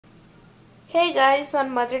Hey guys,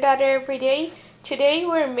 on Mother Daughter Everyday. Today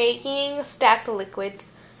we're making stacked liquids.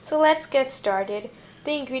 So let's get started.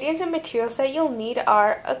 The ingredients and materials that you'll need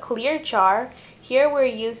are a clear jar. Here we're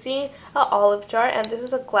using an olive jar and this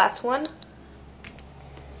is a glass one.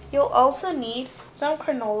 You'll also need some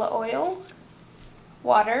canola oil,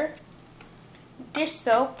 water, dish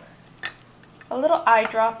soap, a little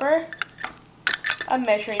eyedropper, a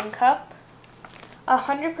measuring cup,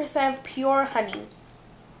 100% pure honey,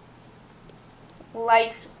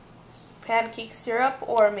 light pancake syrup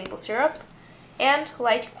or maple syrup, and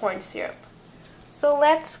light corn syrup. So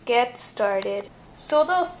let's get started. So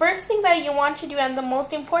the first thing that you want to do, and the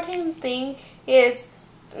most important thing, is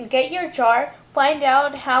get your jar, find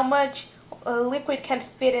out how much liquid can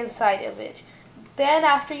fit inside of it. Then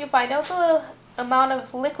after you find out the amount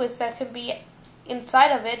of liquids that could be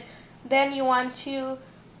inside of it, then you want to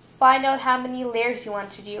find out how many layers you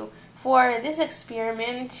want to do. For this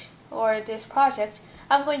experiment or this project,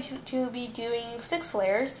 I'm going to be doing 6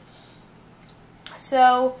 layers.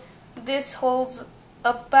 So this holds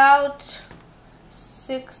about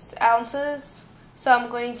 6 ounces. So I'm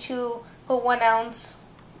going to put 1 ounce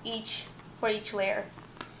each for each layer.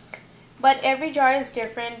 But every jar is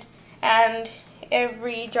different and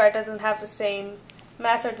every jar doesn't have the same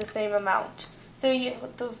mass or the same amount. So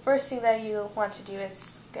the first thing that you want to do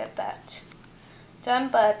is get that done,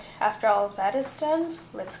 but after all of that is done,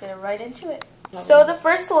 let's get right into it. So the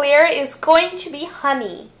first layer is going to be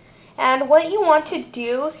honey. And what you want to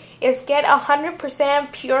do is get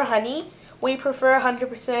 100% pure honey. We prefer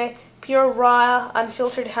 100% pure raw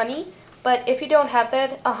unfiltered honey, but if you don't have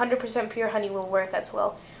that, 100% pure honey will work as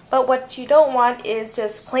well. But what you don't want is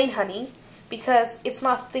just plain honey because it's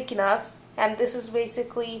not thick enough, and this is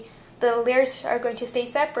basically, the layers are going to stay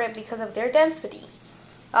separate because of their density.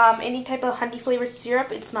 Any type of honey flavored syrup,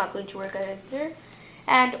 it's not going to work either.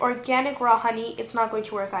 And organic raw honey, it's not going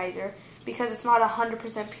to work either because it's not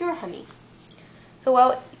 100% pure honey. So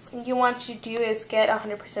what you want to do is get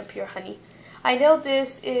 100% pure honey. I know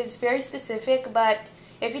this is very specific, but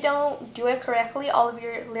if you don't do it correctly, all of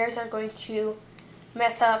your layers are going to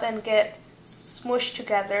mess up and get smushed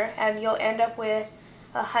together, and you'll end up with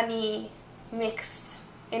a honey mix,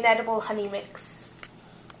 inedible honey mix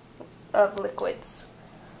of liquids.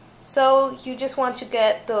 So you just want to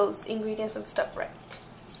get those ingredients and stuff right.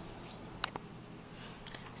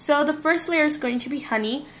 So the first layer is going to be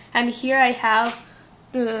honey, and here I have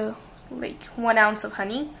like 1 ounce of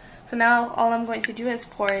honey. So now all I'm going to do is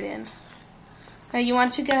pour it in. Now you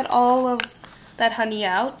want to get all of that honey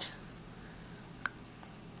out.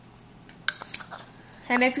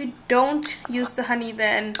 And if you don't use the honey,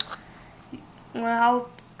 then I'll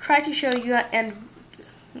try to show you an end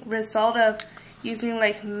result of using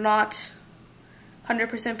like not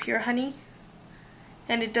 100% pure honey,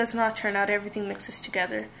 and it does not turn out, everything mixes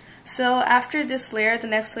together. So after this layer, the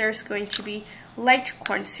next layer is going to be light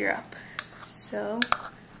corn syrup.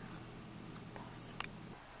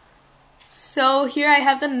 So here I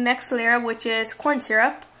have the next layer, which is corn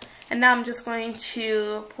syrup, and now I'm just going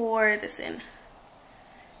to pour this in.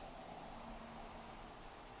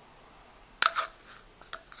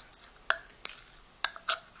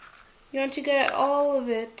 You want to get all of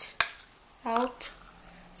it out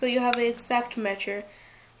so you have an exact measure.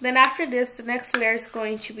 Then after this, the next layer is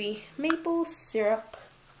going to be maple syrup.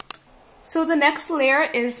 So the next layer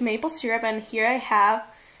is maple syrup, and here I have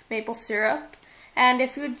maple syrup. And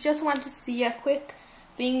if you just want to see a quick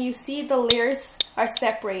thing, you see the layers are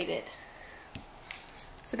separated.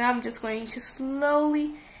 So now I'm just going to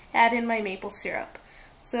slowly add in my maple syrup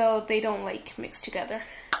so they don't like mix together.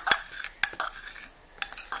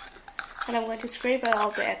 And I'm going to scrape out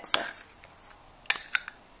all the excess.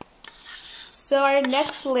 So our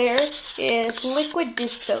next layer is liquid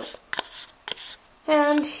dish soap.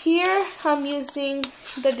 And here I'm using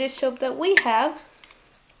the dish soap that we have.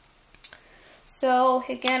 So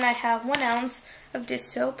again, I have 1 ounce of dish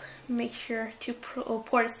soap. Make sure to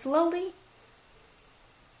pour it slowly.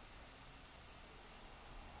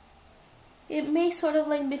 It may sort of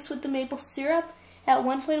like mix with the maple syrup at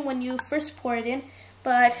one point when you first pour it in,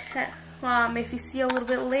 but if you see a little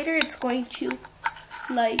bit later, it's going to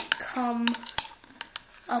like come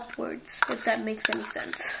upwards, if that makes any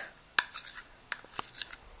sense.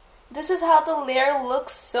 This is how the layer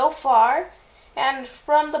looks so far, and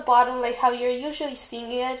from the bottom, like how you're usually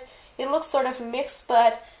seeing it, it looks sort of mixed,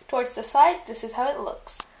 but towards the side, this is how it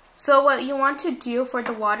looks. So what you want to do for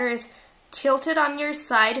the water is tilt it on your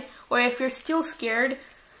side, or if you're still scared,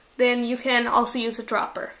 then you can also use a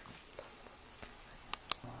dropper.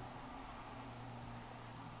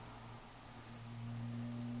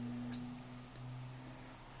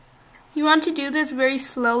 You want to do this very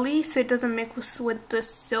slowly so it doesn't mix with the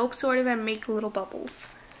soap sort of and make little bubbles.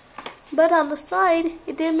 But on the side,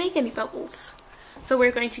 it didn't make any bubbles. So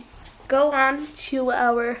we're going to go on to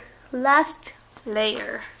our last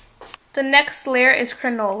layer. The next layer is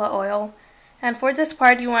canola oil. And for this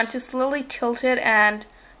part, you want to slowly tilt it and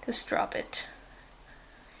just drop it.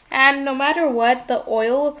 And no matter what, the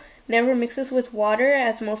oil never mixes with water,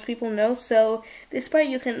 as most people know. So this part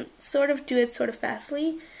you can sort of do it sort of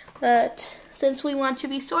fastly. But since we want to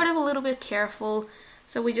be sort of a little bit careful,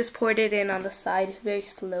 so we just poured it in on the side very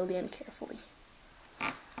slowly and carefully.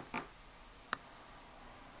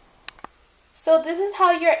 So this is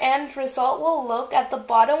how your end result will look. At the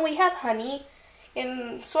bottom we have honey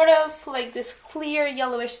in sort of like this clear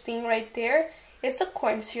yellowish thing right there. It's the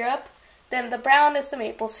corn syrup. Then the brown is the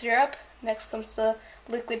maple syrup. Next comes the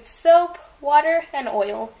liquid soap, water, and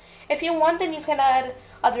oil. If you want, then you can add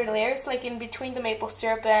other layers, like in between the maple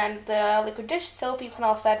syrup and the liquid dish soap, you can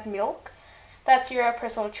also add milk. That's your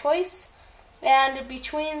personal choice. And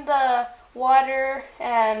between the water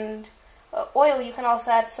and oil, you can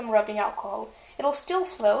also add some rubbing alcohol. It'll still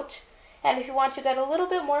float. And if you want to get a little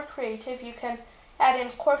bit more creative, you can add in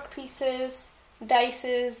cork pieces,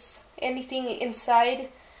 dices, anything inside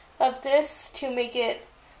of this to make it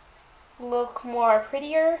look more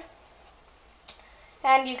prettier.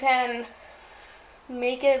 And you can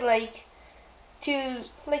make it to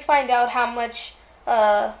find out how much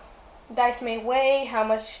dice may weigh, how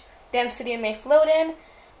much density it may float in,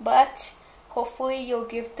 but hopefully you'll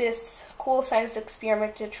give this cool science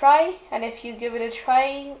experiment a try. And if you give it a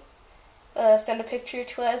try, send a picture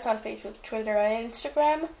to us on Facebook, Twitter, and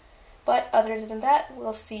Instagram. But other than that,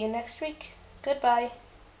 we'll see you next week. Goodbye.